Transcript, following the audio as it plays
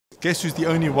Guess who's the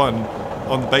only one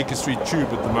on the Baker Street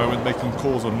Tube at the moment making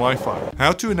calls on Wi-Fi?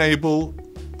 How to enable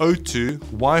O2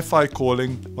 Wi-Fi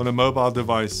calling on a mobile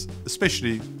device,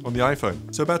 especially on the iPhone.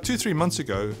 So about 2-3 months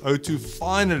ago, O2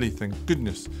 finally, thank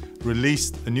goodness,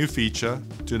 released a new feature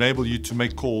to enable you to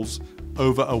make calls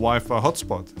over a Wi-Fi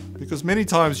hotspot. Because many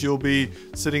times you'll be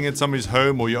sitting in somebody's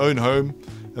home or your own home,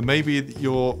 and maybe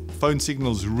your phone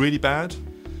signal is really bad,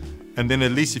 and then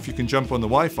at least if you can jump on the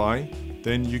Wi-Fi,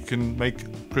 then you can make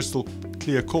crystal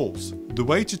clear calls. The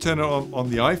way to turn it on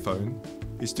the iPhone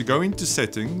is to go into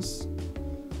settings,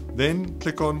 then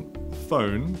click on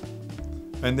phone,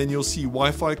 and then you'll see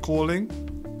Wi-Fi calling.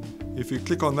 If you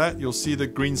click on that, you'll see the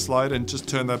green slide and just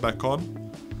turn that back on.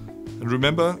 And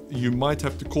remember, you might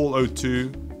have to call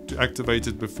O2 to activate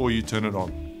it before you turn it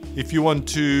on. If you want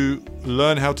to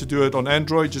learn how to do it on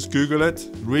Android, just Google it.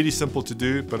 Really simple to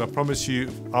do, but I promise you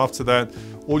after that,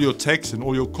 all your texts and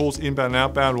all your calls inbound and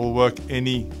outbound will work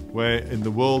anywhere in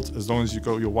the world as long as you've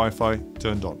got your Wi-Fi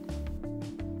turned on.